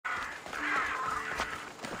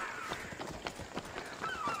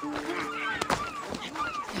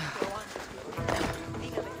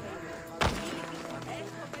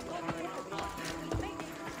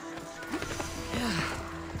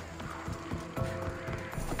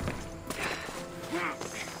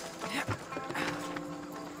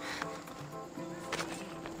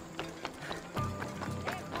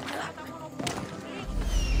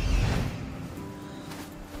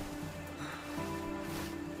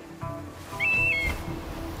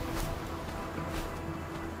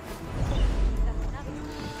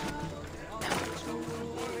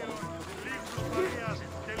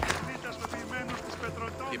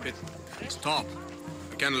Stop!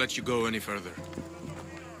 I can't let you go any further.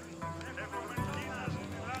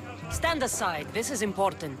 Stand aside. This is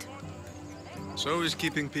important. So is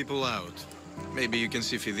keeping people out. Maybe you can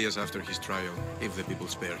see Phidias after his trial, if the people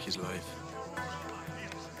spare his life.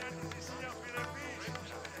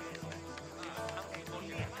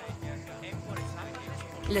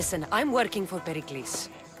 Listen, I'm working for Perikles.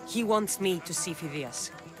 He wants me to see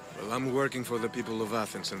Phidias. Well, I'm working for the people of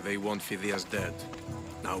Athens and they want Phidias dead.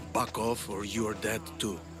 Now back off or you're dead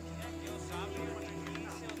too.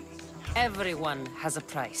 Everyone has a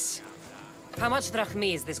price. How much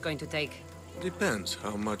drachmi is this going to take? Depends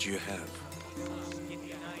how much you have.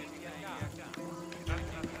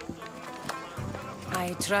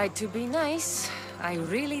 I tried to be nice. I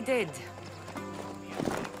really did.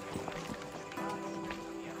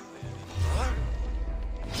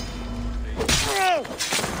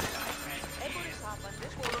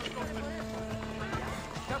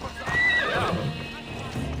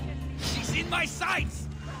 She's in my sights!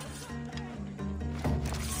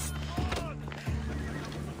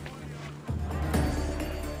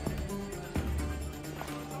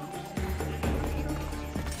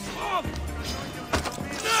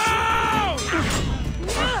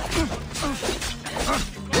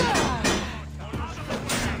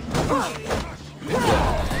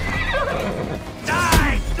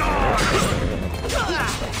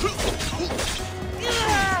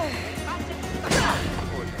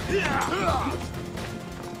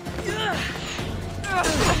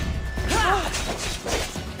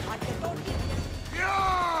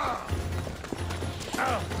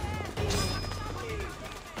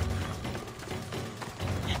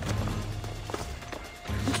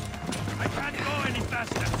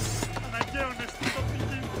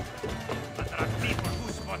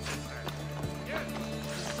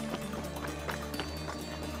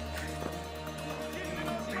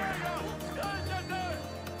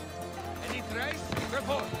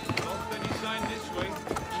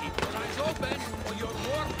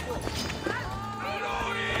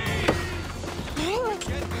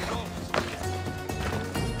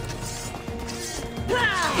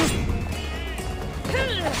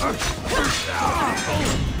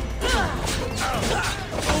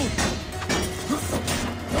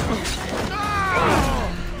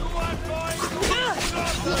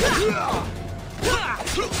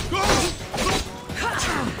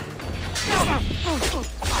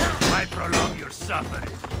 I prolong your suffering.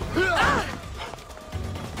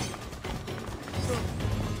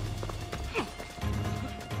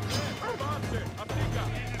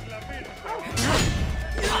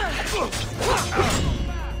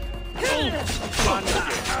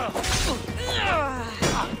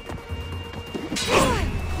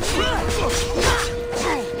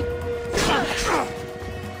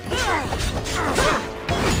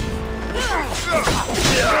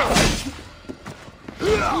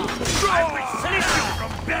 I will slit you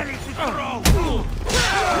from belly to throat!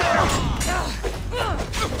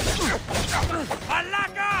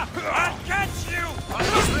 Alaka! I'll catch you! On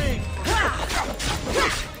the ring!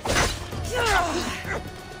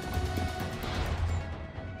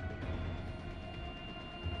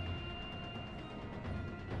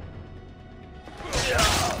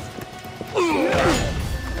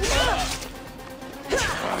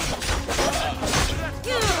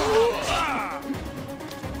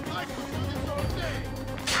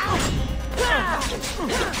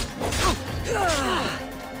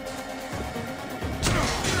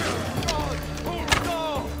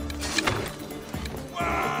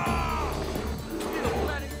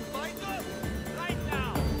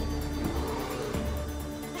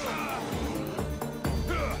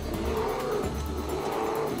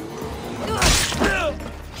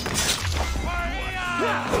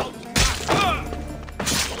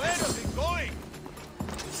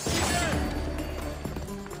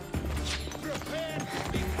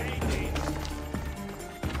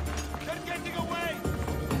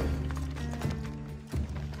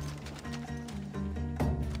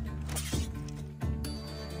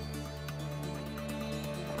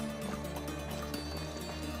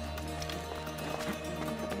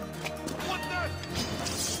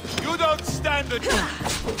 You don't stand a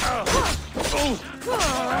chance!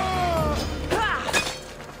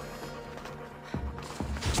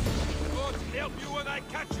 God help you when I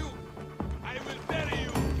catch you! I will bury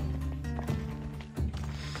you!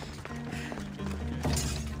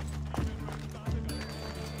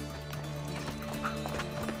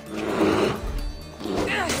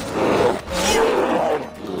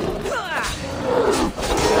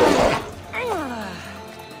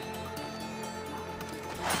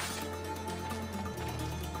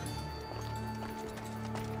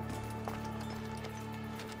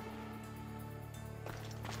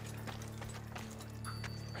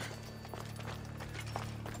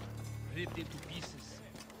 ripped into pieces.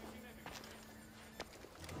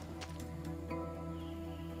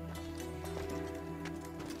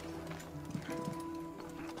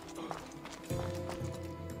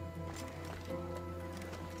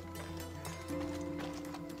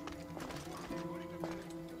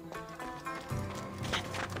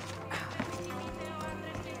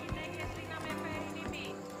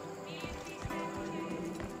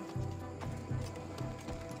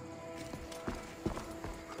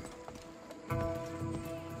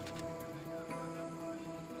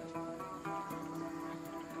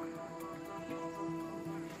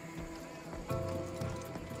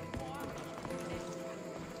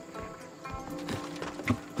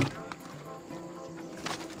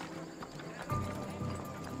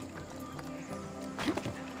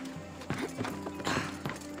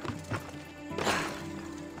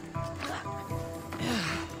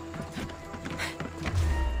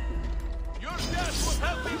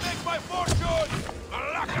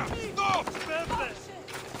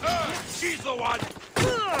 She's the one!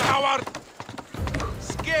 Coward!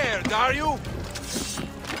 Scared, are you?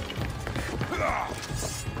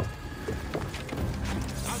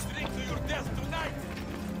 I'll drink to your death tonight!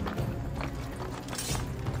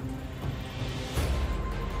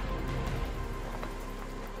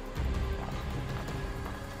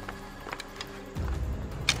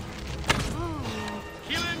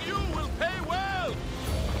 Killing you will pay well!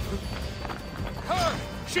 Her!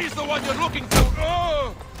 She's the one you're looking for!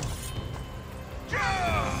 Oh!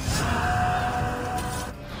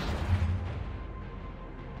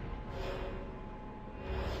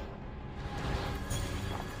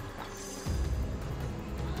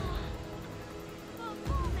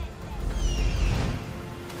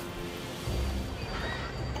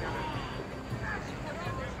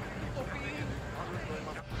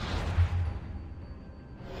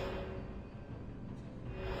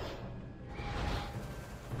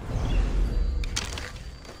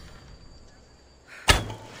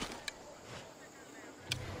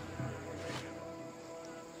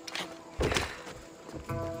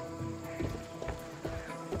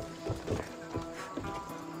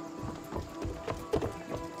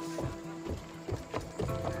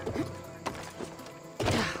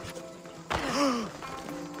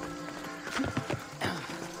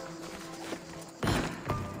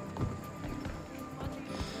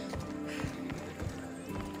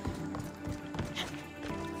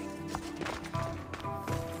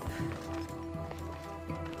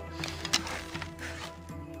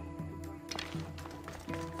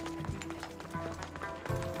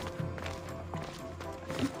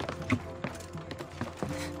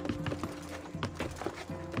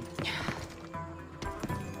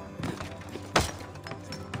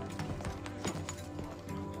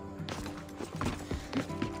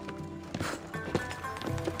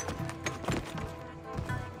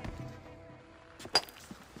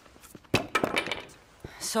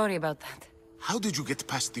 Sorry about that. How did you get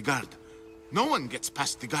past the guard? No one gets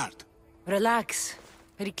past the guard. Relax.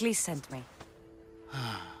 Pericles sent me.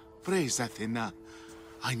 Praise Athena.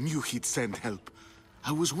 I knew he'd send help.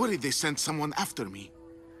 I was worried they sent someone after me.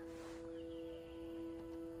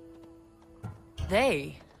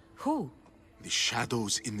 They? Who? The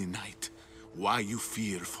shadows in the night. Why you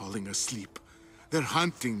fear falling asleep. They're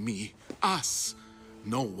hunting me. Us.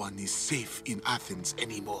 No one is safe in Athens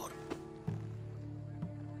anymore.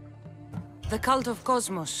 The cult of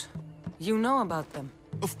Cosmos. You know about them.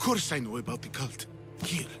 Of course I know about the cult.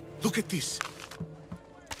 Here, look at this.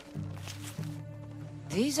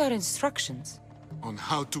 These are instructions. On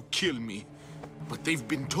how to kill me. But they've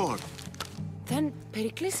been torn. Then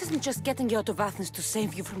Pericles isn't just getting you out of Athens to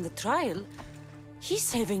save you from the trial. He's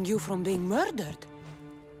saving you from being murdered.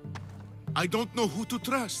 I don't know who to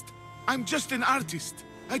trust. I'm just an artist.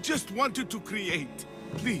 I just wanted to create.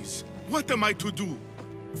 Please, what am I to do?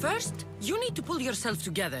 First, you need to pull yourself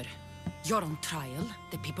together. You're on trial,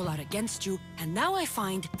 the people are against you, and now I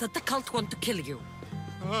find that the cult want to kill you.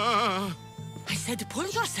 I said pull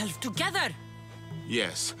yourself together!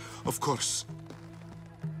 Yes, of course.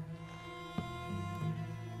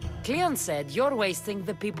 Cleon said you're wasting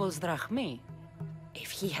the people's drachmi.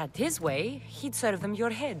 If he had his way, he'd serve them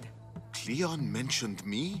your head. Cleon mentioned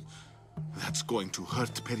me? That's going to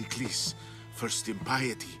hurt Pericles. First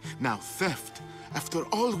impiety, now theft. After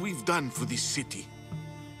all we've done for this city.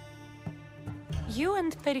 You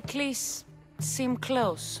and Pericles seem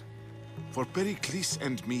close. For Pericles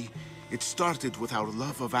and me, it started with our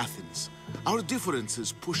love of Athens. Our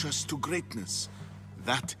differences push us to greatness.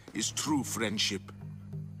 That is true friendship.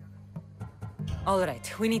 All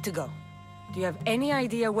right, we need to go. Do you have any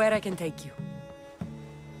idea where I can take you?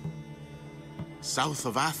 South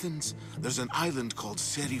of Athens, there's an island called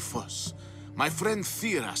Seriphos. My friend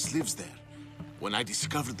Theras lives there. When I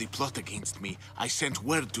discovered the plot against me, I sent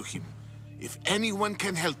word to him. If anyone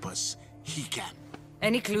can help us, he can.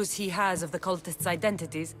 Any clues he has of the cultists'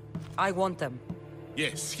 identities? I want them.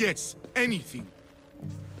 Yes, yes, anything.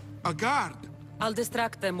 A guard! I'll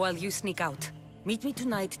distract them while you sneak out. Meet me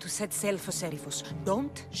tonight to set sail for Seriphos.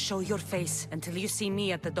 Don't show your face until you see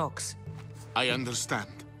me at the docks. I understand.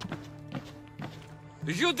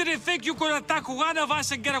 You didn't think you could attack one of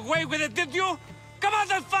us and get away with it, did you? Come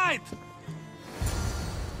on and fight!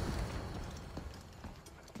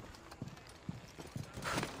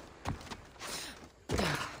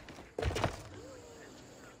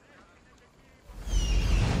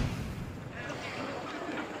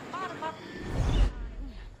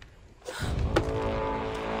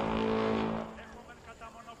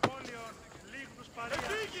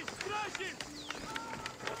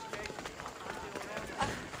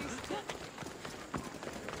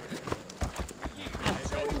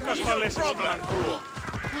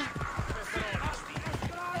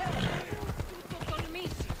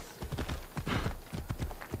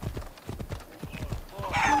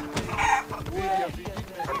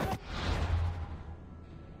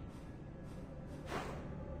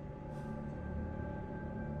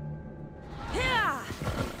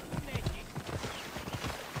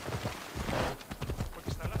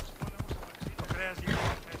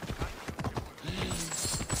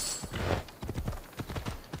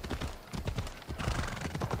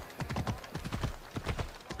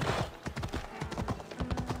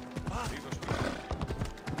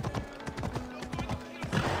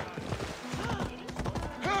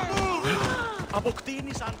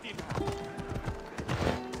 Αποκτήνησαν την...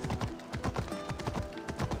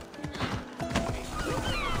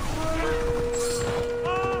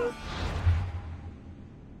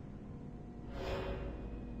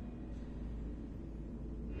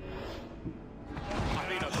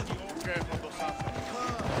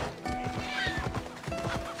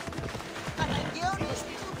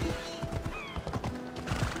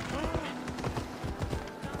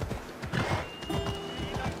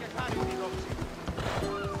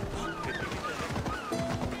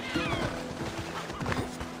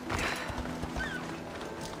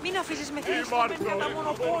 Μην αφήσεις με χρήσιμεν κατά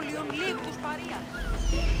μονοπόλιον λίγους παρία.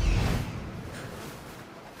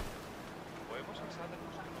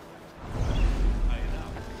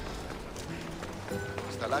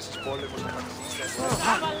 Στις θαλάσσιες πόλεμος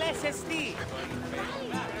θα Άβαλες εστί!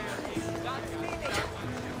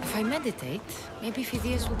 If I meditate, maybe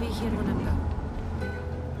Phidias will be here when I'm gone.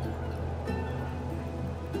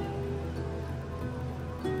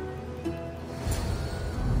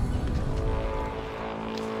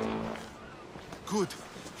 Good.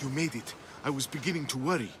 You made it. I was beginning to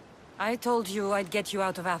worry. I told you I'd get you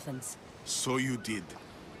out of Athens. So you did.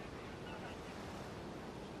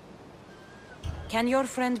 Can your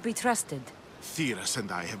friend be trusted? Theras and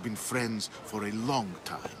I have been friends for a long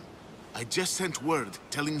time. I just sent word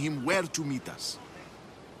telling him where to meet us.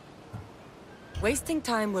 Wasting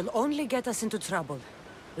time will only get us into trouble.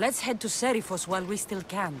 Let's head to Seriphos while we still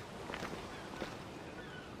can.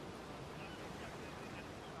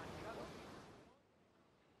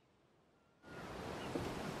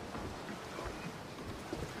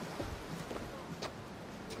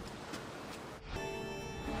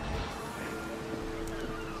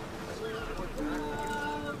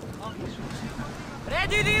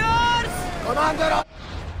 Ready the oars! Commander!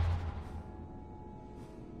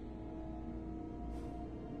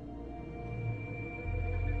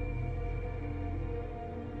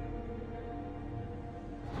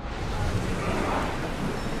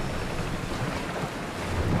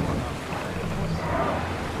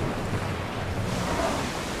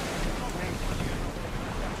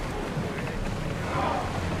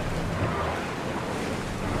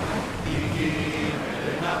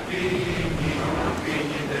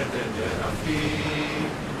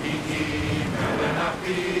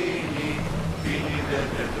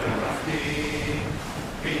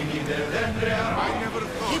 I never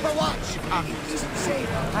thought... Keep a watch! He's safe.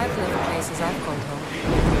 I've left places I've called home.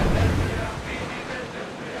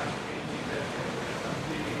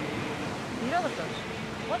 Herodotus,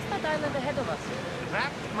 what's that island ahead of us?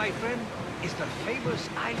 That, my friend, is the famous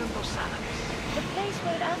island of Salamis. The place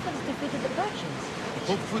where Athens defeated the Persians.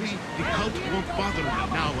 Hopefully, the cult won't bother me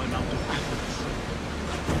now I'm out of Athens.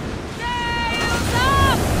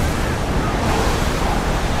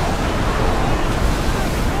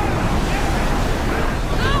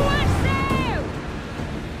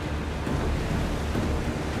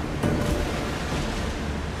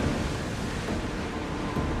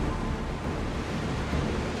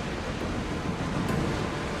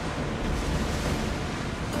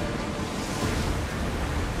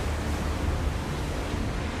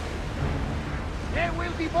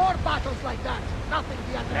 be more battles like that. Nothing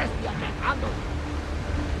the Andrestia can handle.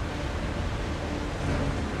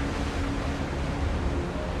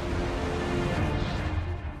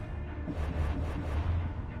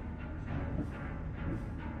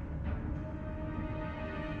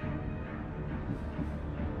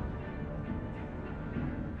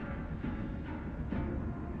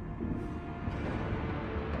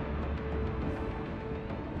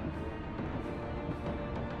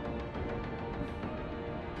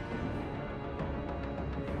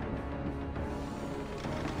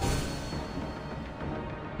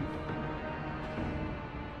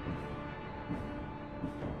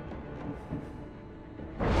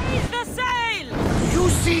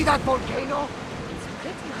 See that volcano? It's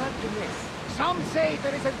pretty hard to miss. Some say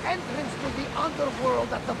there is an entrance to the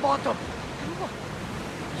underworld at the bottom. What?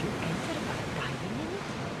 You enter by diving in it?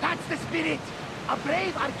 That's the spirit! A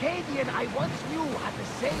brave Arcadian I once knew had the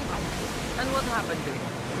same idea. And what happened to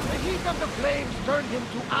him? The heat of the flames turned him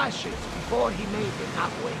to ashes before he made it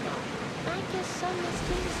halfway down. I guess some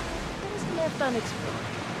mysteries are just left unexplored.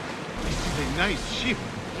 This is a nice ship.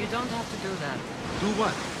 You don't have to do that. Do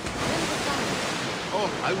what? Then the time. Oh,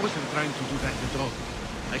 I wasn't trying to do that at all.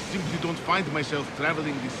 I simply don't find myself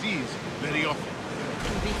traveling the seas very often.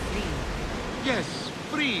 To be free. Yes,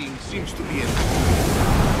 freeing seems to be enough.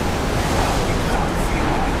 You have to feel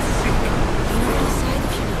a bit sick. You're outside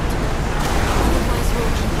if you need to. Otherwise,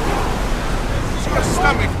 we'll keep you. Is your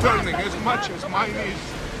stomach turning as much as mine is?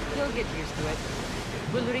 You'll get used to it.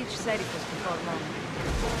 We'll reach Serifus before long.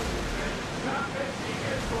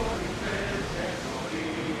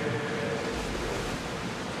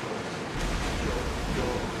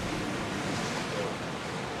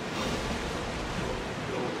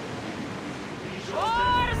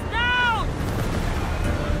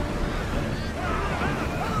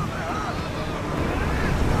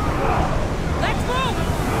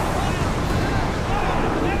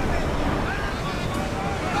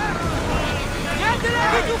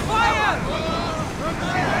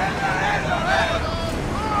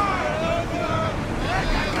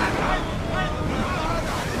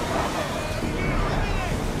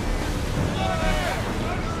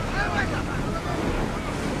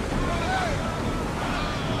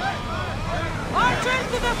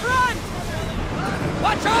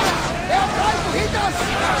 Watch out! They are trying to hit us!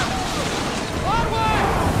 Forward!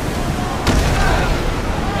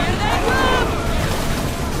 Here they come!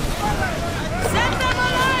 Send them a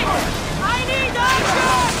light! I need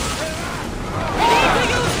archers! We need to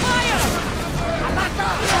use fire! Alata!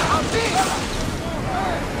 On this!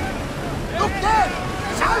 Look there!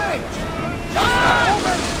 Salvage! Just a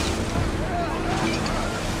moment!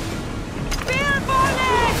 Spear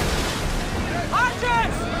volley!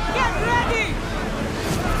 Archers! Get ready!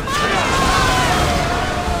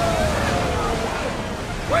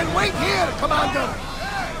 Well, wait here, Commander!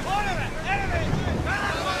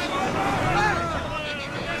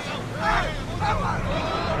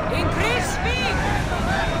 Increase speed!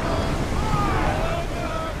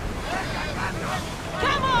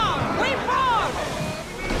 Come on! We form!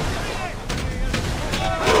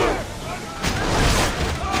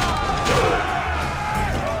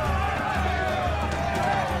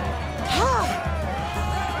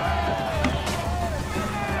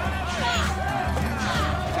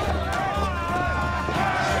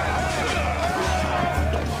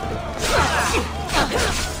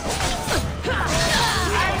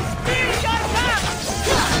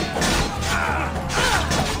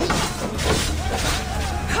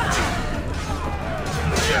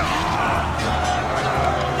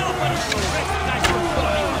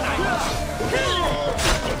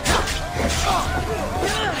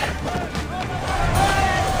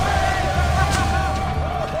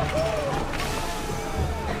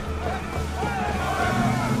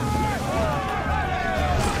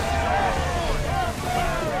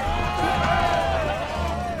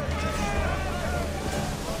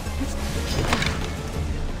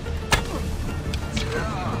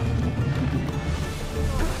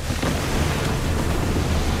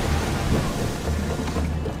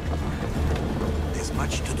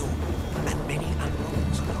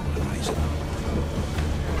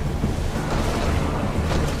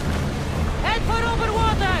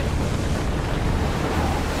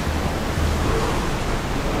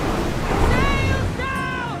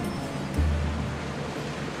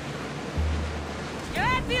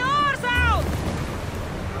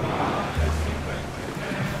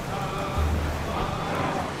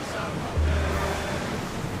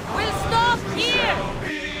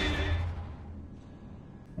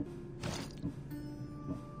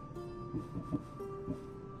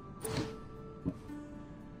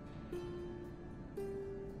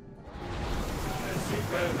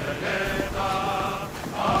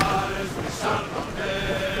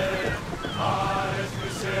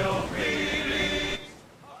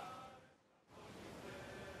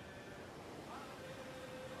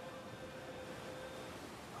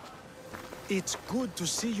 It's good to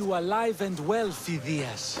see you alive and well,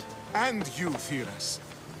 Phidias. And you, Theras.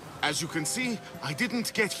 As you can see, I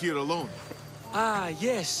didn't get here alone. Ah,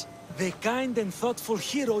 yes. The kind and thoughtful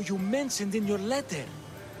hero you mentioned in your letter.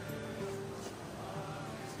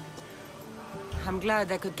 I'm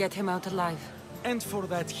glad I could get him out alive. And for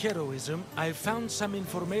that heroism, I found some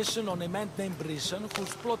information on a man named Brisson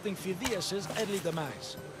who's plotting Phidias' early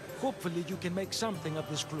demise. Hopefully you can make something of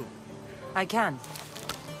this clue. I can.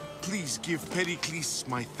 Please give Pericles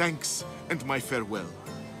my thanks and my farewell.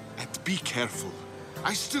 And be careful.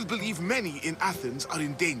 I still believe many in Athens are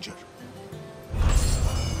in danger.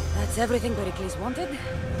 That's everything Pericles wanted.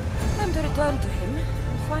 Time to return to him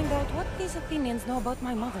and find out what these Athenians know about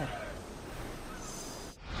my mother.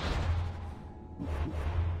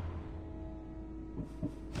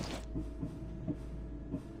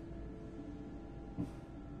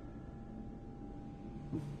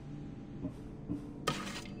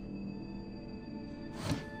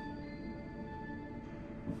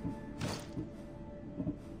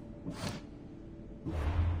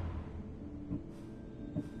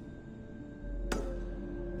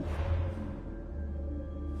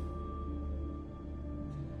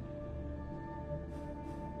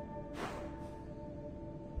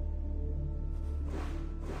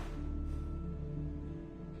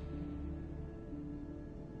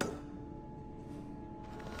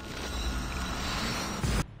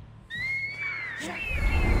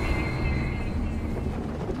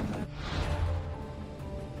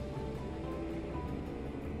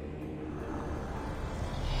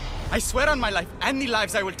 I swear on my life and the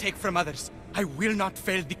lives I will take from others, I will not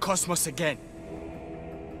fail the cosmos again.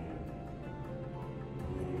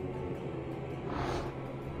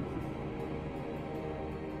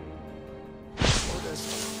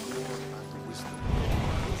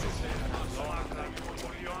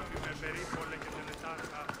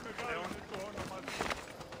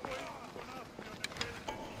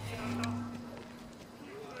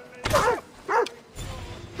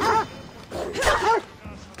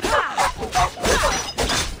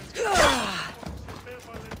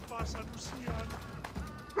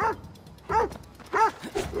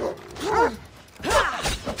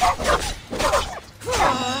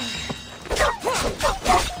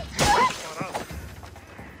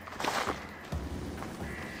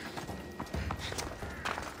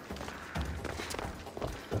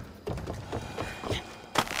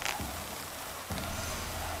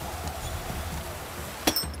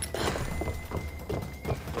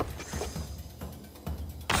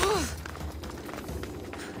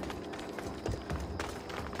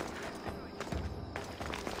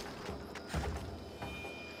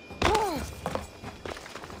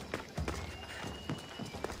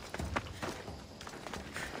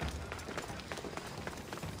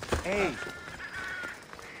 Hey!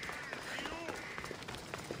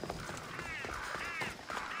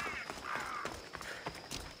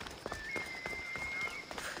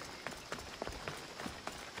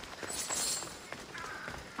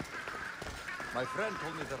 My friend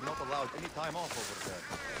told me they're not allowed any time off over there.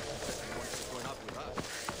 He said he wants to join up with us.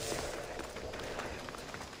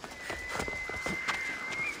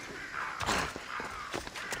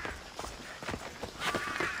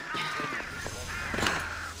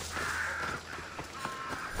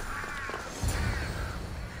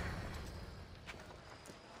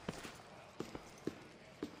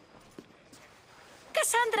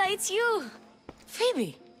 Cassandra, it's you!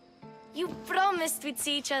 Phoebe! You promised we'd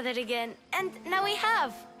see each other again, and now we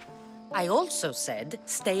have. I also said,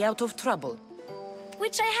 stay out of trouble.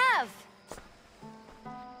 Which I have.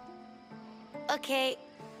 Okay,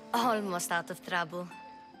 almost out of trouble.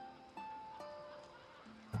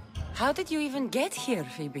 How did you even get here,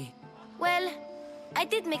 Phoebe? Well, I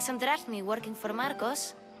did make some drachmi working for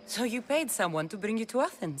Marcos. So you paid someone to bring you to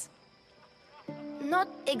Athens? Not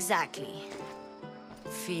exactly.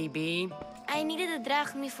 Phoebe... I needed a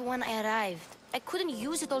drachmi for when I arrived. I couldn't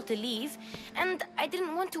use it all to leave, and I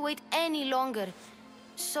didn't want to wait any longer.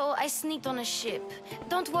 So I sneaked on a ship.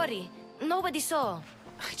 Don't worry, nobody saw.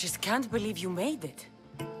 I just can't believe you made it.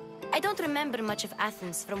 I don't remember much of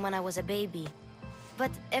Athens from when I was a baby.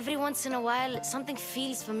 But every once in a while, something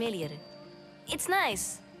feels familiar. It's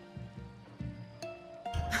nice.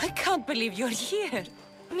 I can't believe you're here.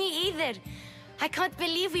 Me either. I can't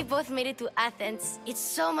believe we both made it to Athens. It's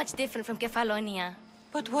so much different from Kefalonia.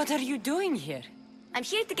 But what are you doing here? I'm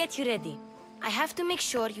here to get you ready. I have to make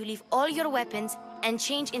sure you leave all your weapons and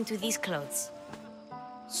change into these clothes.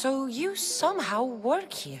 So you somehow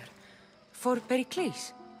work here? For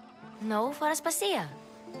Pericles? No, for Aspasia.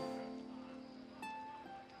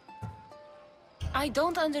 I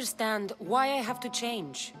don't understand why I have to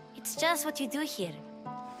change. It's just what you do here.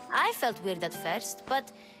 I felt weird at first,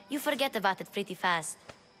 but you forget about it pretty fast.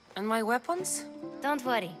 And my weapons? Don't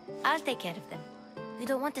worry, I'll take care of them. We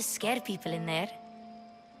don't want to scare people in there.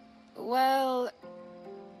 Well...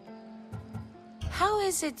 How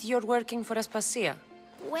is it you're working for Aspasia?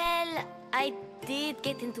 Well, I did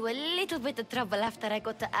get into a little bit of trouble after I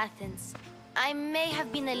got to Athens. I may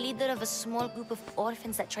have been a leader of a small group of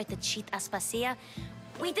orphans that tried to cheat Aspasia.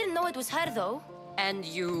 We didn't know it was her, though. And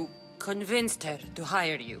you convinced her to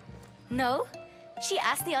hire you? No, she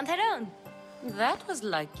asked me on her own. That was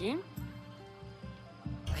lucky.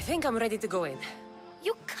 I think I'm ready to go in.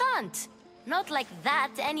 You can't. Not like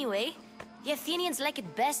that, anyway. The Athenians like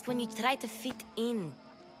it best when you try to fit in.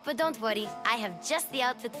 But don't worry, I have just the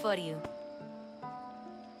outfit for you.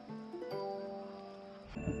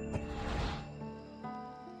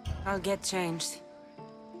 I'll get changed.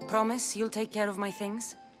 Promise you'll take care of my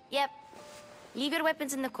things? Yep. Leave your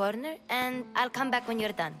weapons in the corner, and I'll come back when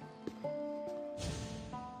you're done.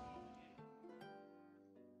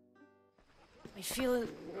 I feel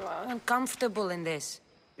uncomfortable in this.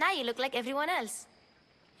 Now you look like everyone else.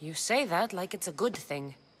 You say that like it's a good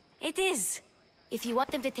thing. It is. If you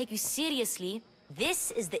want them to take you seriously,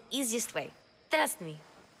 this is the easiest way. Trust me.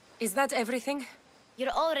 Is that everything?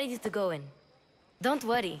 You're all ready to go in. Don't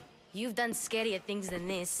worry. You've done scarier things than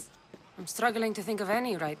this. I'm struggling to think of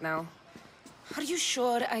any right now. Are you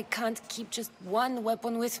sure I can't keep just one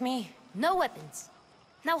weapon with me? No weapons.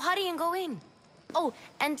 Now hurry and go in. Oh,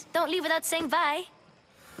 and don't leave without saying bye.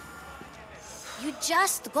 You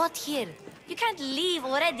just got here. You can't leave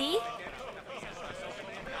already.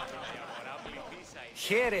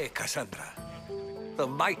 Here, Cassandra. The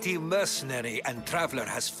mighty mercenary and traveler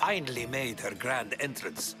has finally made her grand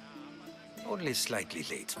entrance. Only slightly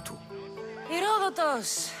late, too.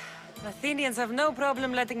 Herodotus! Athenians have no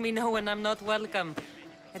problem letting me know when I'm not welcome.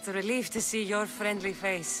 It's a relief to see your friendly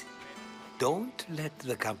face. Don't let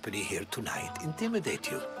the company here tonight intimidate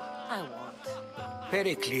you. I won't.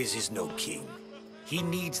 Pericles is no king. He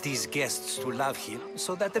needs these guests to love him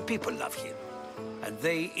so that the people love him. And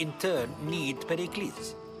they, in turn, need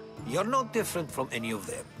Pericles. You're not different from any of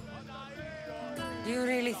them. Do you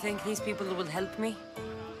really think these people will help me?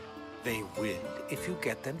 They will if you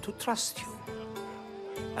get them to trust you.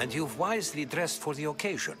 And you've wisely dressed for the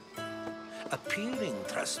occasion. Appearing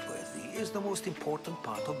trustworthy is the most important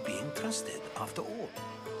part of being trusted, after all.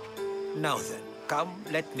 Now then, come,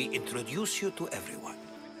 let me introduce you to everyone.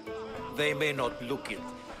 They may not look it,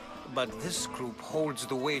 but this group holds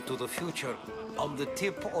the way to the future on the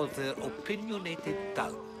tip of their opinionated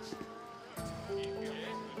tongues.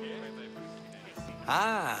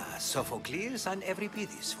 Ah, Sophocles and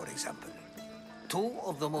Euripides, for example. Two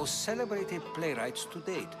of the most celebrated playwrights to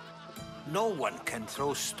date. No one can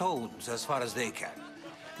throw stones as far as they can.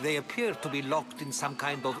 They appear to be locked in some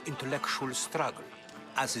kind of intellectual struggle,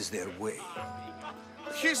 as is their way.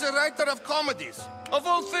 He's a writer of comedies, of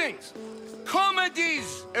all things.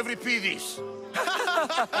 Comedies, Euripides.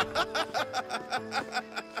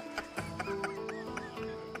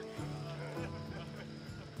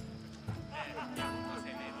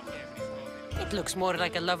 It looks more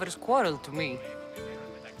like a lover's quarrel to me.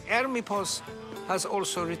 Hermippos has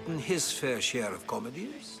also written his fair share of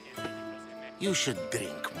comedies. You should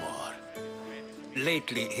drink more.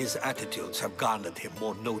 Lately, his attitudes have garnered him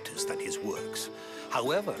more notice than his works.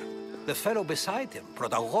 However, the fellow beside him,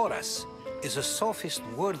 Protagoras, is a sophist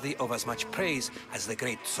worthy of as much praise as the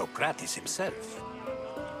great Socrates himself.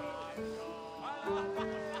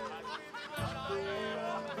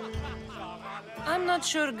 I'm not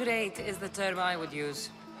sure great is the term I would use.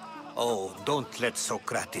 Oh, don't let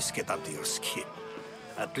Socrates get under your skin.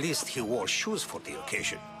 At least he wore shoes for the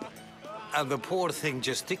occasion. And the poor thing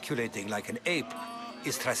gesticulating like an ape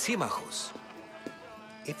is Thrasymachus.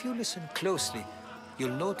 If you listen closely,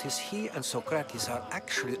 you'll notice he and Socrates are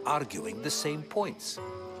actually arguing the same points.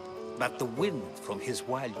 But the wind from his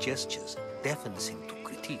wild gestures deafens him to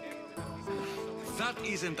critique. That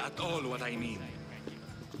isn't at all what I mean.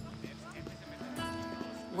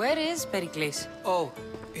 Where is Pericles? Oh,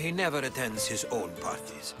 he never attends his own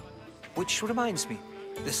parties. Which reminds me,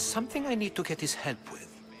 there's something I need to get his help with.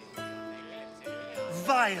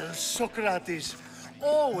 Vile Socrates,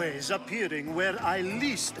 always appearing where I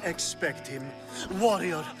least expect him.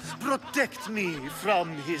 Warrior, protect me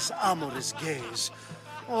from his amorous gaze.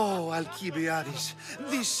 Oh, Alcibiades,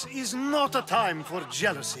 this is not a time for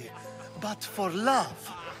jealousy. but for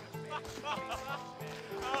love.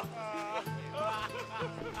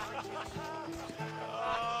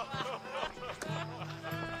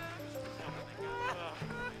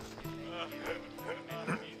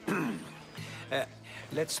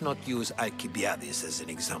 Let's not use Alcibiades as an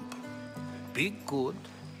example. Be good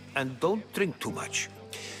and don't drink too much.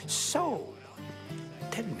 So,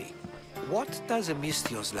 tell me, what does a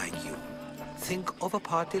Mystios like you think of a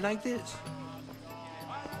party like this?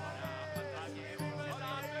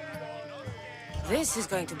 This is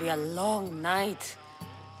going to be a long night.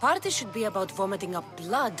 Party should be about vomiting up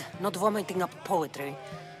blood, not vomiting up poetry.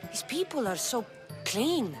 These people are so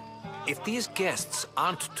clean. If these guests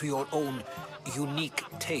aren't to your own unique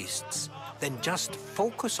tastes, then just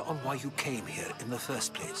focus on why you came here in the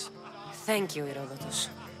first place. Thank you, Herodotus.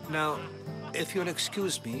 Now, if you'll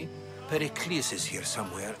excuse me, Pericles is here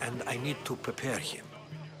somewhere, and I need to prepare him.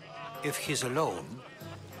 If he's alone,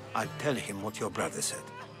 I'll tell him what your brother said.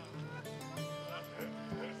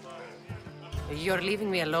 You're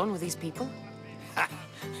leaving me alone with these people?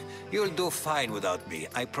 You'll do fine without me,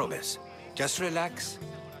 I promise. Just relax,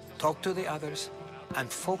 talk to the others, and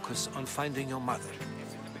focus on finding your mother.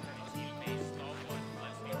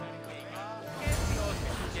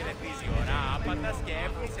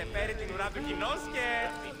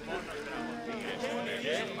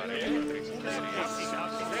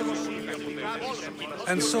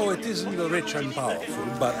 And so it isn't the rich and powerful,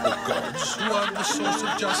 but the gods who are the source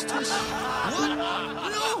of justice? What?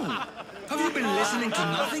 No! Have you been listening to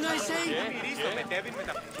nothing I say?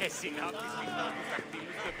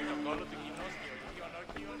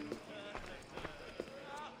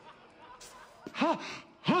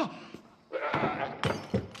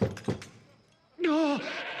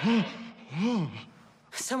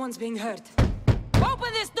 Someone's being hurt.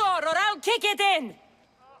 Open this door or I'll kick it in!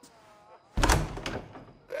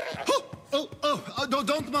 Oh,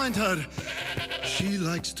 don't mind her. She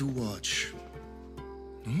likes to watch.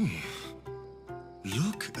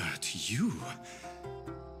 Look at you.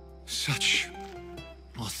 Such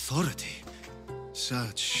authority.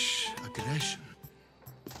 Such aggression.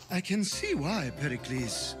 I can see why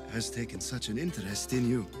Pericles has taken such an interest in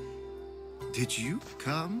you. Did you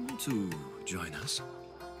come to join us?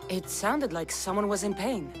 It sounded like someone was in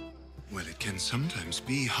pain. Well, it can sometimes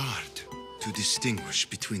be hard to distinguish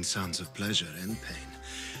between sounds of pleasure and pain.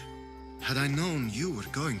 Had I known you were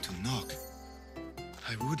going to knock,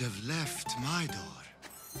 I would have left my door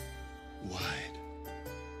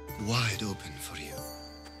wide open for you.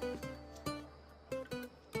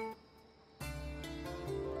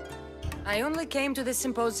 I only came to this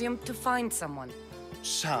symposium to find someone.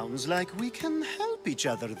 Sounds like we can help each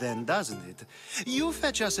other then, doesn't it? You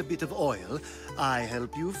fetch us a bit of oil, I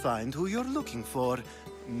help you find who you're looking for.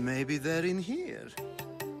 Maybe they're in here.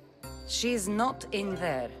 She's not in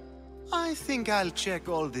there. I think I'll check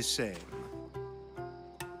all the same.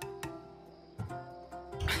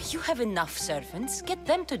 You have enough servants. Get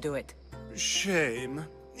them to do it. Shame.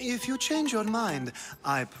 If you change your mind,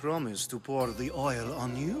 I promise to pour the oil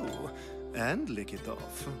on you and lick it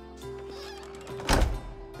off.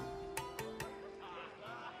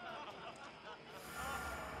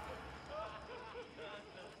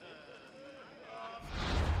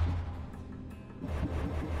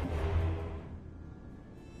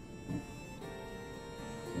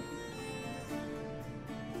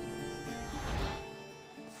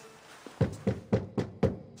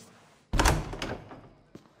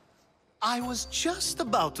 I was just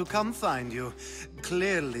about to come find you.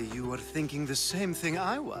 Clearly, you were thinking the same thing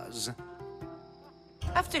I was.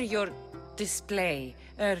 After your display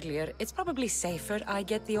earlier, it's probably safer I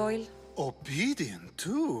get the oil. Obedient,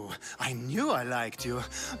 too. I knew I liked you.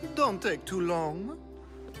 Don't take too long.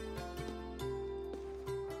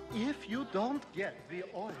 If you don't get the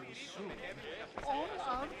oil soon, all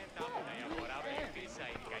our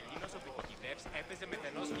έπαιζε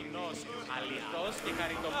μεθενός κοινός, αληθώς και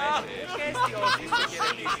χαριτωμένος και αισιώσεις το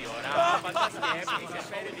χαιρετήσει ώρα, απαντάς και έπνισε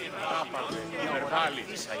πέρι την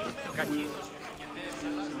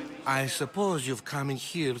I suppose you've come in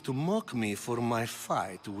here to mock me for my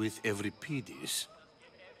fight with Euripides.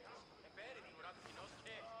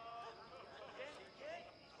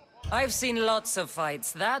 I've seen lots of fights.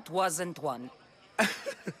 That wasn't one.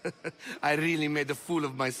 I really made a fool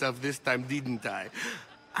of myself this time, didn't I?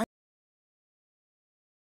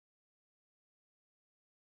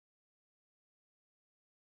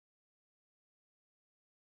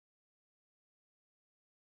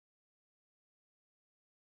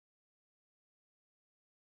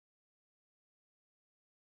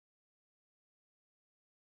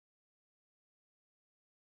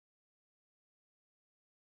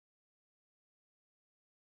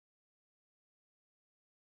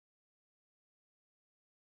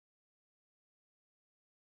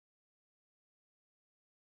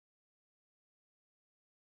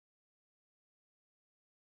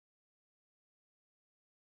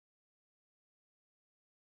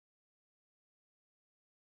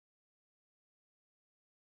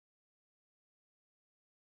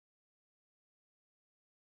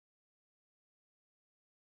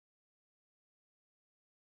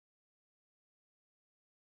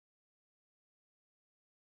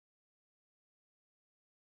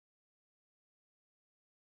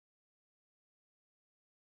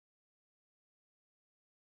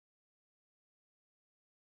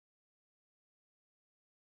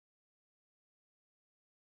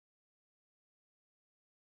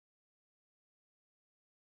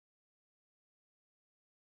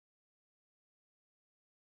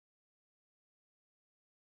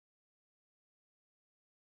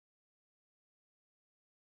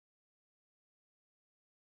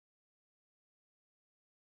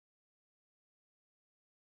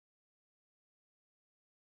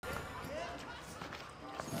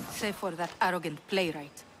 Save for that arrogant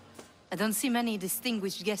playwright. I don't see many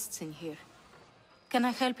distinguished guests in here. Can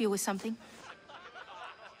I help you with something?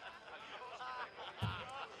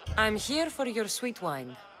 I'm here for your sweet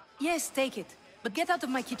wine. Yes, take it. But get out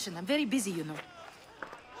of my kitchen. I'm very busy, you know.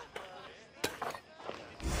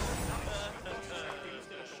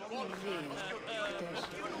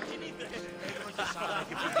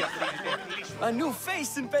 A new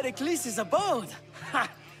face in Perikles' abode! Ha!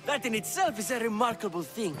 That in itself is a remarkable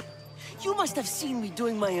thing. You must have seen me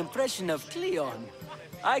doing my impression of Cleon.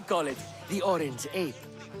 I call it the Orange Ape.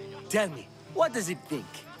 Tell me, what does it think?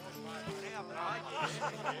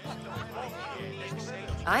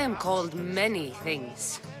 I am called many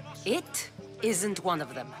things. It isn't one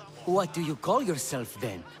of them. What do you call yourself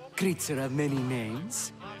then? Creature of many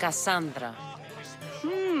names? Cassandra.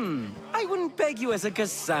 I wouldn't peg you as a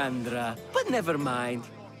Cassandra, but never mind.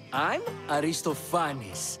 I'm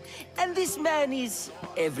Aristophanes, and this man is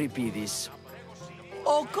Euripides.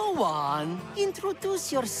 Oh, go on.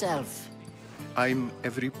 Introduce yourself. I'm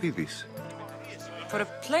Euripides. For a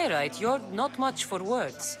playwright, you're not much for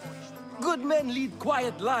words. Good men lead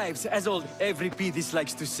quiet lives, as old Euripides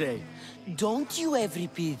likes to say. Don't you,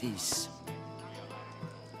 Euripides?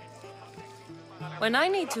 When I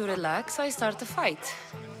need to relax, I start a fight.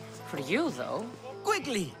 For you, though...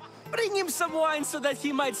 Quickly! Bring him some wine so that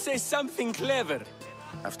he might say something clever.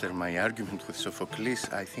 After my argument with Sophocles,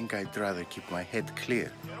 I think I'd rather keep my head clear.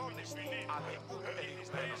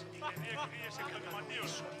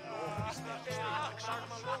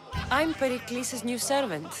 I'm Perikles' new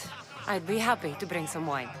servant. I'd be happy to bring some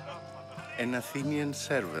wine. An Athenian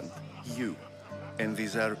servant, you. And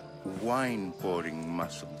these are wine-pouring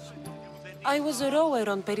muscles. I was a rower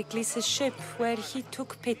on Perikles' ship where he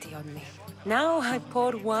took pity on me. Now I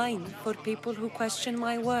pour wine for people who question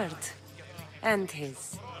my word. And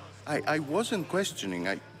his. I wasn't questioning,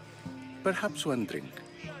 perhaps one drink.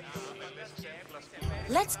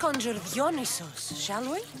 Let's conjure Dionysos, shall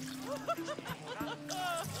we?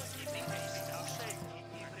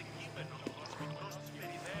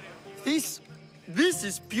 This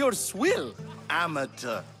is pure swill.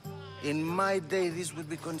 Amateur. In my day, this would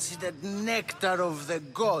be considered nectar of the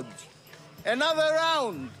gods. Another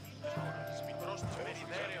round!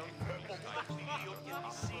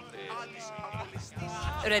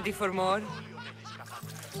 Ready for more?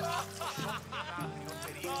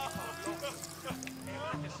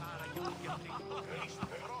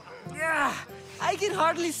 Yeah, I can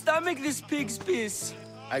hardly stomach this pig's piss.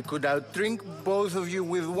 I could outdrink both of you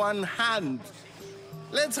with one hand.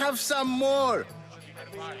 Let's have some more!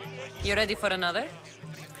 You ready for another?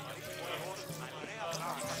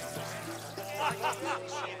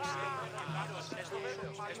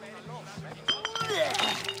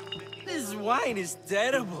 This wine is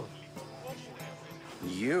terrible.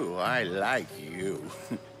 You, I like you.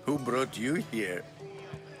 Who brought you here?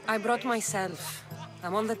 I brought myself.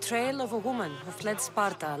 I'm on the trail of a woman who fled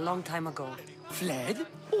Sparta a long time ago. Fled?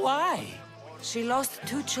 Why? She lost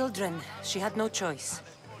 2 children. She had no choice.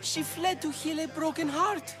 She fled to heal a broken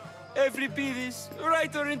heart. Euripides,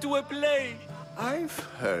 write her into a play. I've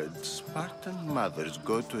heard Spartan mothers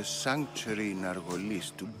go to a sanctuary in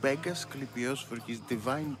Argolis to beg Asclepios for his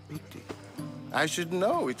divine pity. I should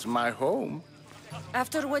know, it's my home.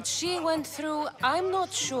 After what she went through, I'm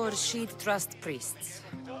not sure she'd trust priests.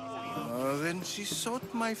 Oh, then she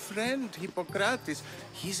sought my friend, Hippocrates.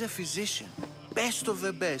 He's a physician, best of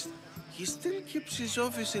the best. He still keeps his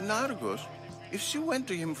office in Argos. If she went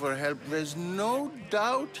to him for help, there's no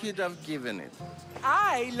doubt he'd have given it.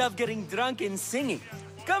 I love getting drunk and singing.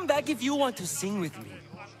 Come back if you want to sing with me.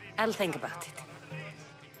 I'll think about it.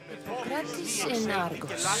 Practice in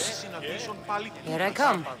Argos. Here I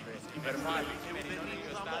come.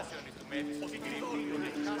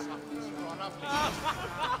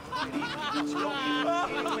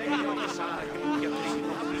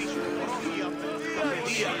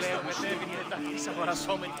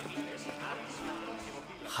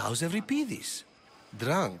 How's Euripides?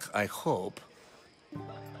 Drunk, I hope.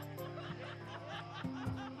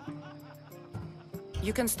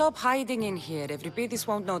 You can stop hiding in here. Euripides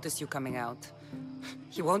won't notice you coming out.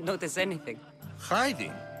 He won't notice anything.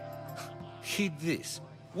 Hiding? Heed this.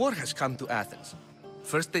 War has come to Athens.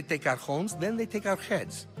 First they take our homes, then they take our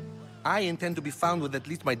heads. I intend to be found with at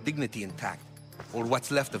least my dignity intact. Or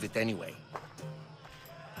what's left of it anyway.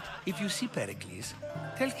 If you see Perikles,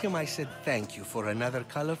 tell him I said thank you for another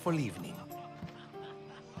colorful evening.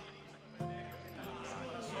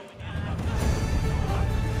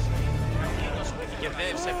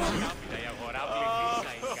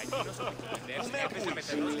 Έπεσε με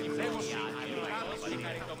τελώς λιπνεύωση, αλλιώς και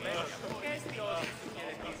χαριτωμένος και αισιός του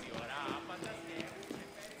χαιρετήσει ώρα άπαντας και...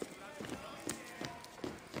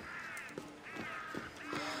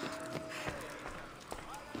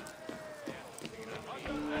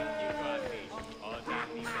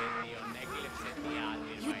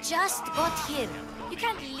 You just got here. You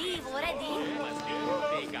can't leave already.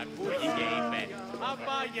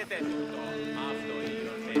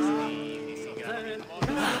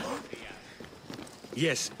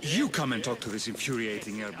 Yes, you come and talk to this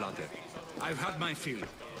infuriating airbladder. I've had my fill.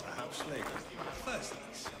 Perhaps later. First,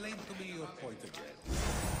 explain to me your point again.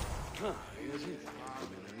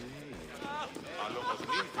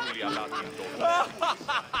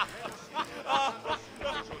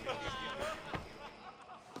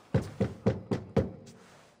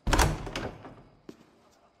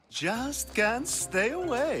 Just can't stay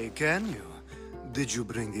away, can you? Did you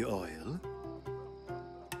bring the oil?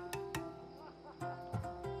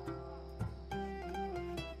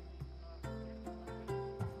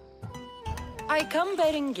 I come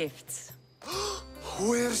bearing gifts.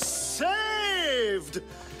 We're saved!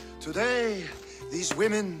 Today, these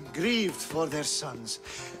women grieved for their sons,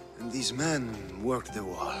 and these men worked the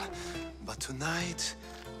wall. But tonight,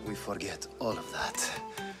 we forget all of that.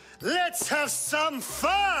 Let's have some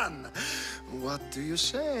fun! What do you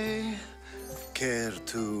say? Care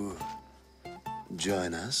to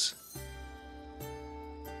join us?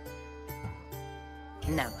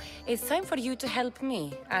 Now, it's time for you to help me,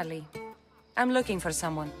 Ali. I'm looking for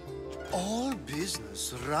someone. All business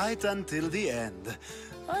right until the end.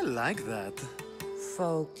 I like that.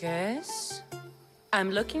 Focus.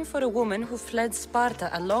 I'm looking for a woman who fled Sparta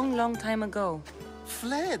a long, long time ago.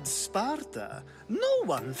 Fled Sparta? No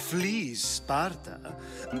one flees Sparta.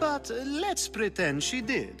 But let's pretend she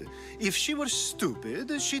did. If she were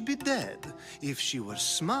stupid, she'd be dead. If she were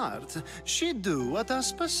smart, she'd do what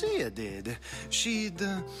Aspasia did. She'd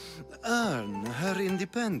earn her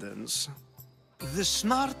independence. The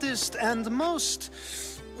smartest and most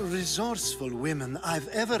resourceful women I've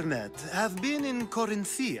ever met have been in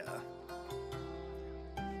Corinthia.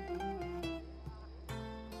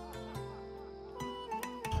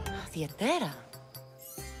 Theatera?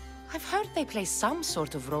 I've heard they play some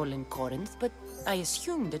sort of role in Corinth, but I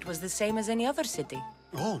assumed it was the same as any other city.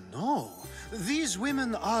 Oh, no. These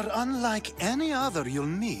women are unlike any other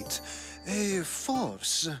you'll meet. A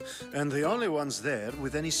force, and the only ones there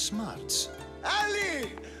with any smarts.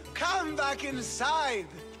 Ali! Come back inside!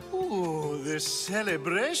 Ooh, the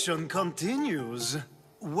celebration continues.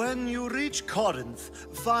 When you reach Corinth,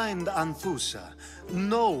 find Anthusa.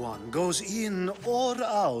 No one goes in or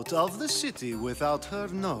out of the city without her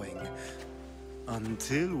knowing.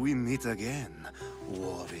 Until we meet again,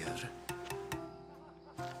 warrior.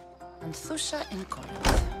 Anthusa in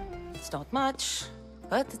Corinth. It's not much,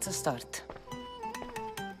 but it's a start.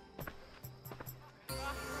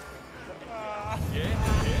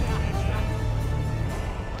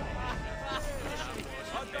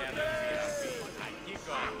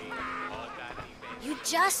 You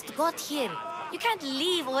just got here. You can't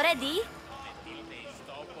leave already.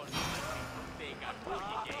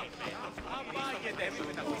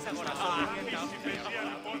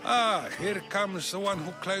 Ah, here comes the one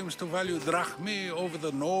who claims to value drachmae over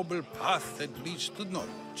the noble path that leads to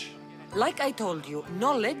knowledge. Like I told you,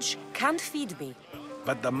 knowledge can't feed me.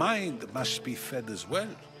 But the mind must be fed as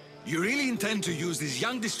well. You really intend to use this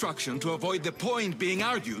young destruction to avoid the point being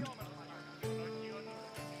argued?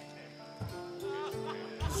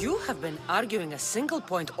 You have been arguing a single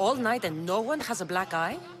point all night and no one has a black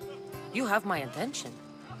eye? You have my attention.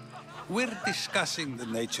 We're discussing the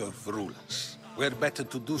nature of rulers. Where better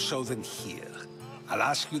to do so than here? I'll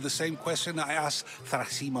ask you the same question I asked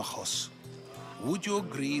Thrasymachos. Would you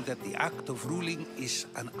agree that the act of ruling is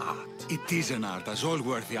an art? It is an art, as all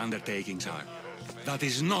worthy undertakings are. That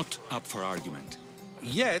is not up for argument.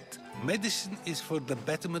 Yet, medicine is for the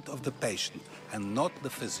betterment of the patient, and not the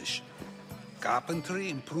physician. Carpentry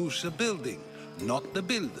improves the building, not the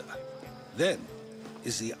builder. Then,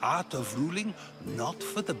 is the art of ruling not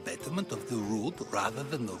for the betterment of the ruled rather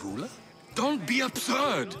than the ruler? Don't be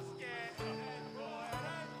absurd!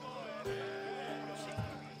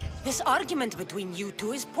 This argument between you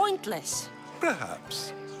two is pointless.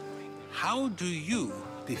 Perhaps. How do you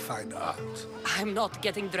define art? I'm not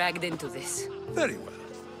getting dragged into this. Very well.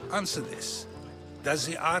 Answer this. Does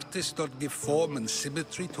the artist not give form and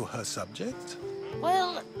symmetry to her subject?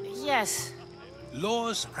 Well, yes.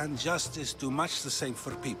 Laws and justice do much the same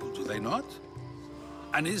for people, do they not?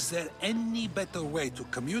 And is there any better way to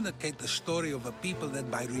communicate the story of a people than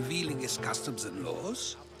by revealing its customs and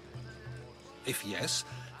laws? If yes,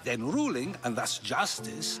 Then ruling, and thus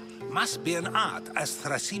justice, must be an art, as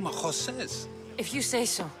Thrasymachos says. If you say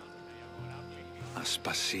so.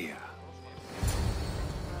 Aspasia.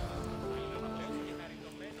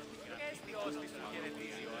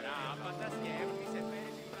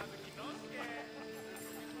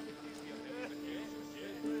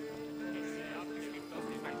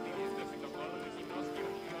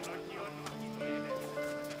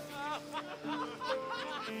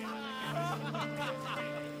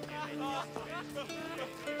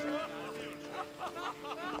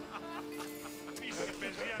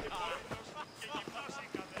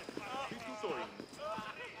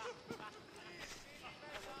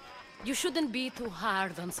 You shouldn't be too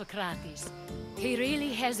hard on Socrates. He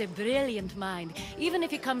really has a brilliant mind, even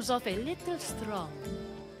if he comes off a little strong.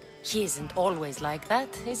 He isn't always like that,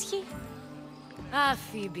 is he? Ah,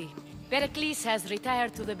 Phoebe. Pericles has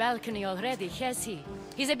retired to the balcony already, has he?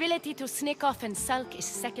 His ability to sneak off and sulk is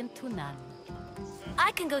second to none.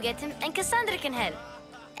 I can go get him, and Cassandra can help.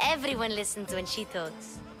 Everyone listens when she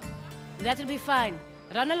talks. That'll be fine.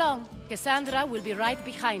 Run along. Cassandra will be right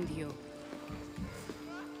behind you.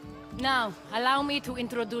 Now, allow me to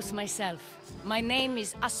introduce myself. My name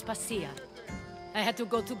is Aspasia. I had to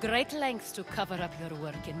go to great lengths to cover up your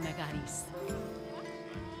work in Megaris.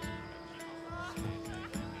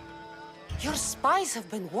 Your spies have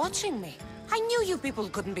been watching me. I knew you people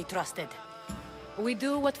couldn't be trusted. We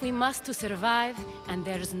do what we must to survive, and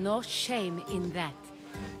there's no shame in that.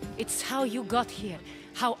 It's how you got here,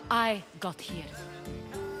 how I got here.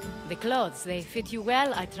 The clothes, they fit you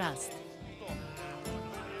well, I trust.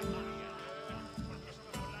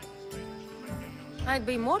 I'd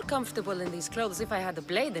be more comfortable in these clothes if I had a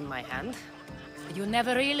blade in my hand. You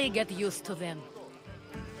never really get used to them.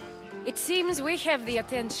 It seems we have the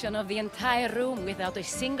attention of the entire room without a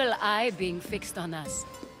single eye being fixed on us.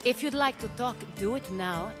 If you'd like to talk, do it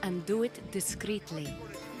now, and do it discreetly.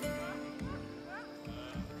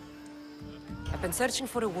 I've been searching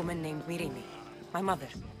for a woman named Mirimi, my mother.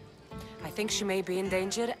 I think she may be in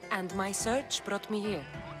danger, and my search brought me here.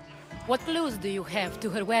 What clues do you have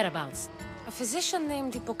to her whereabouts? A physician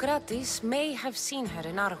named Hippocrates may have seen her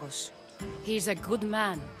in Argos. He's a good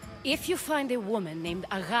man. If you find a woman named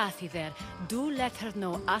Agathi there, do let her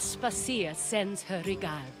know Aspasia sends her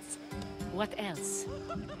regards. What else?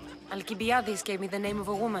 Alcibiades gave me the name of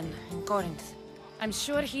a woman in Corinth. I'm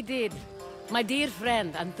sure he did. My dear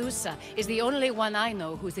friend, Anthusa, is the only one I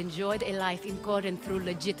know who's enjoyed a life in Corinth through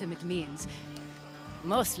legitimate means.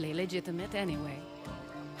 Mostly legitimate, anyway.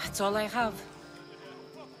 That's all I have.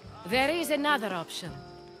 There is another option.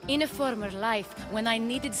 In a former life, when I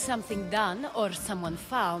needed something done or someone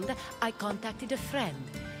found, I contacted a friend.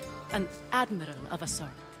 An admiral of a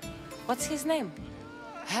sort. What's his name?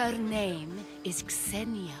 Her name is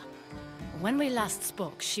Xenia. When we last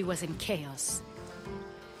spoke, she was in chaos.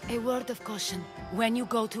 A word of caution. When you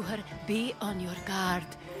go to her, be on your guard.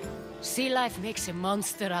 Sea life makes a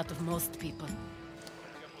monster out of most people.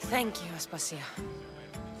 Thank you, Aspasia.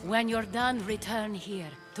 When you're done, return here.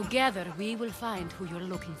 Together, we will find who you're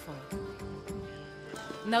looking for.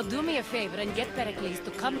 Now do me a favor and get Pericles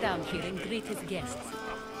to come down here and greet his guests.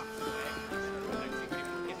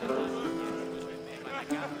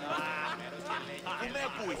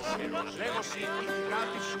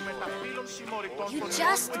 You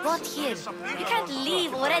just got here. You can't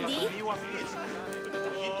leave already.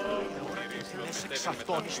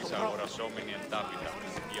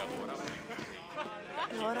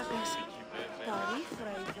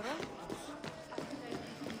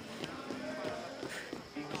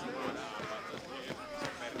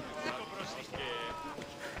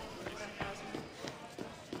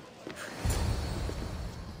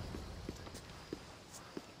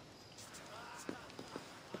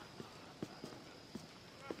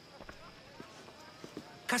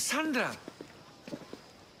 Cassandra!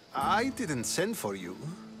 I didn't send for you.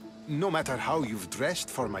 No matter how you've dressed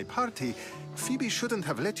for my party, Phoebe shouldn't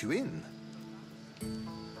have let you in.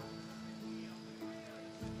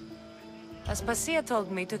 Aspasia told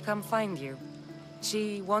me to come find you.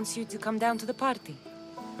 She wants you to come down to the party.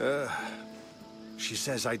 She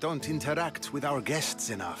says I don't interact with our guests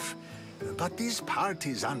enough. But these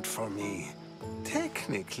parties aren't for me.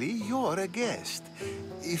 Technically, you're a guest.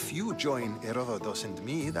 If you join Herodotus and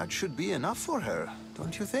me, that should be enough for her,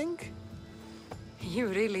 don't you think? You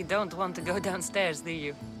really don't want to go downstairs, do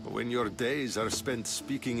you? When your days are spent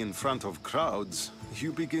speaking in front of crowds,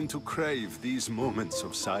 you begin to crave these moments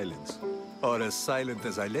of silence. Or as silent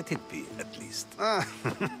as I let it be, at least.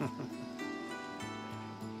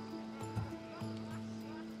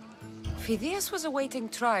 Phidias was awaiting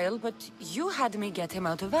trial, but you had me get him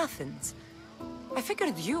out of Athens. I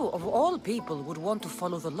figured you, of all people, would want to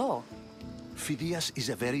follow the law. Phidias is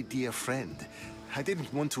a very dear friend. I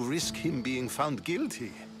didn't want to risk him being found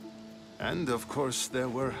guilty. And of course, there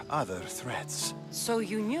were other threats. So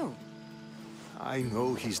you knew? I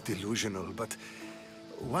know he's delusional, but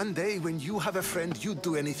one day when you have a friend you'd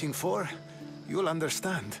do anything for, you'll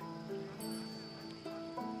understand.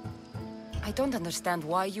 I don't understand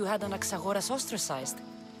why you had Anaxagoras ostracized.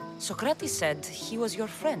 Socrates said he was your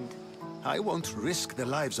friend. I won't risk the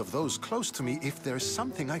lives of those close to me if there's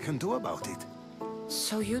something I can do about it.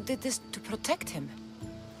 So you did this to protect him?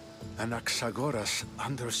 Anaxagoras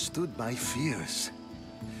understood my fears.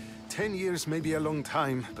 10 years may be a long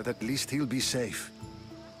time, but at least he'll be safe.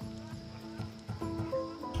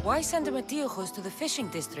 Why send Emetiochos to the fishing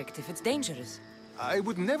district if it's dangerous? I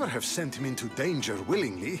would never have sent him into danger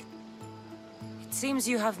willingly. It seems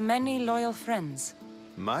you have many loyal friends.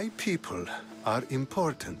 My people are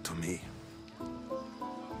important to me.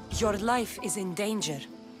 Your life is in danger.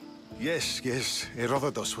 Yes,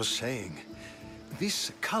 Herodotus was saying.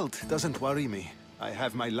 This cult doesn't worry me. I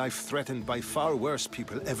have my life threatened by far worse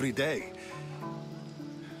people every day.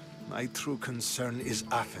 My true concern is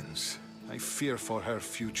Athens. I fear for her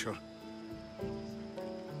future.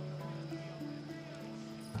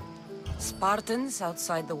 Spartans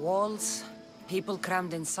outside the walls, people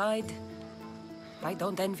crammed inside. I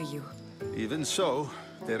don't envy you. Even so,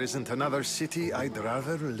 there isn't another city I'd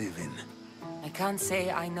rather live in. I can't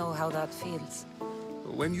say I know how that feels.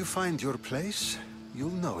 When you find your place,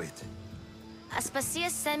 you'll know it. Aspasia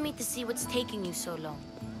sent me to see what's taking you so long.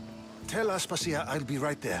 Tell Aspasia I'll be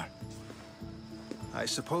right there. I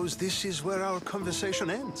suppose this is where our conversation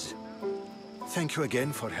ends. Thank you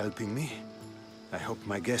again for helping me. I hope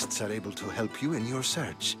my guests are able to help you in your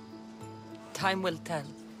search. Time will tell.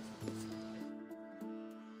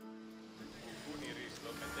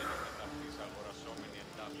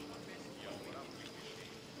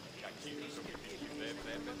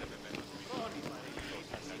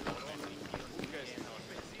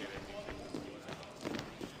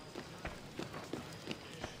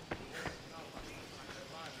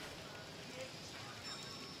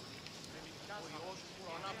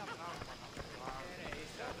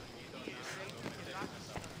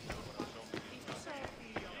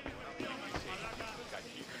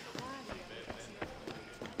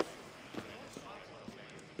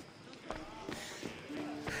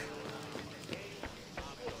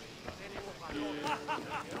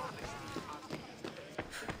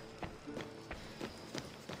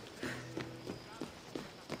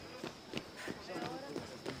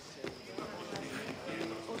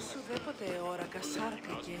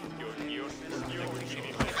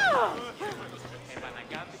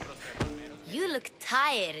 You look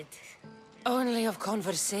tired. Only of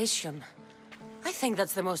conversation. I think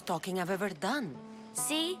that's the most talking I've ever done.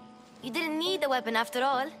 See? You didn't need the weapon after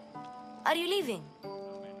all. Are you leaving?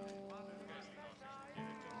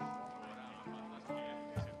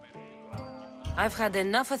 I've had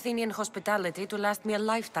enough Athenian hospitality to last me a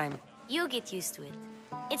lifetime. You get used to it.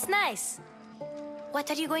 It's nice. What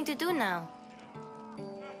are you going to do now?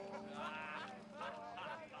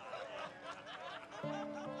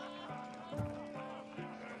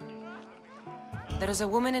 There is a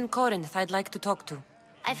woman in Corinth I'd like to talk to.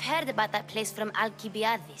 I've heard about that place from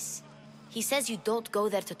Alcibiades. He says you don't go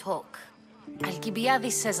there to talk.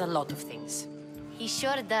 Alcibiades says a lot of things. He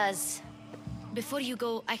sure does. Before you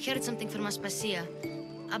go, I heard something from Aspasia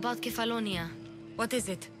about Kefalonia. What is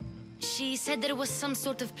it? She said there was some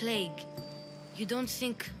sort of plague. You don't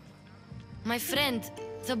think... My friend,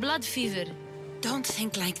 the blood fever. Don't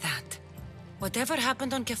think like that. Whatever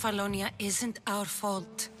happened on Kefalonia isn't our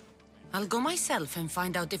fault. I'll go myself and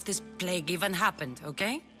find out if this plague even happened,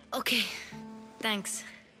 okay? Okay. Thanks.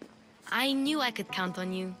 I knew I could count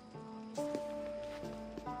on you.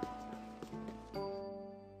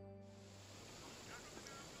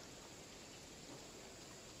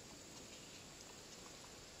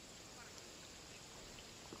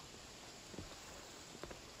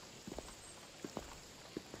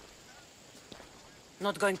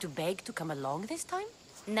 Not going to beg to come along this time?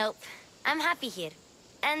 Nope. I'm happy here.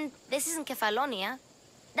 And this isn't Kefalonia.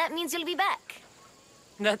 That means you'll be back.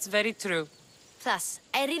 That's very true. Plus,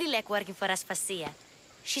 I really like working for Aspasia.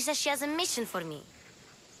 She says she has a mission for me.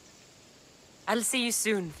 I'll see you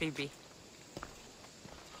soon, Phoebe.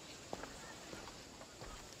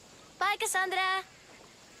 Bye, Cassandra!